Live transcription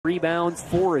rebounds,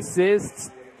 4 assists.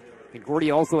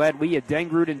 Concordia also had Leah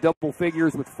Dengrud in double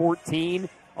figures with 14,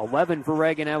 11 for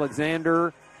Reagan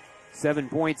Alexander, 7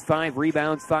 points, 5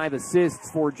 rebounds, 5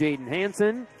 assists for Jaden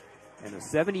Hansen, and a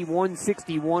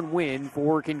 71-61 win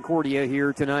for Concordia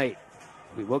here tonight.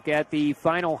 We look at the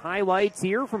final highlights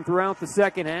here from throughout the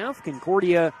second half.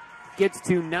 Concordia gets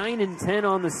to 9-10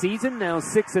 on the season, now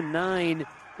 6-9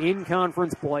 in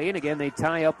conference play. And again, they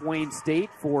tie up Wayne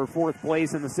State for 4th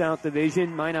place in the South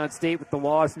Division. Minot State with the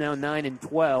loss, now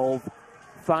 9-12,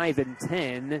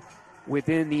 5-10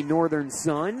 within the Northern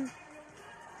Sun.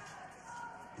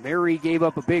 Mary gave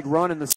up a big run in the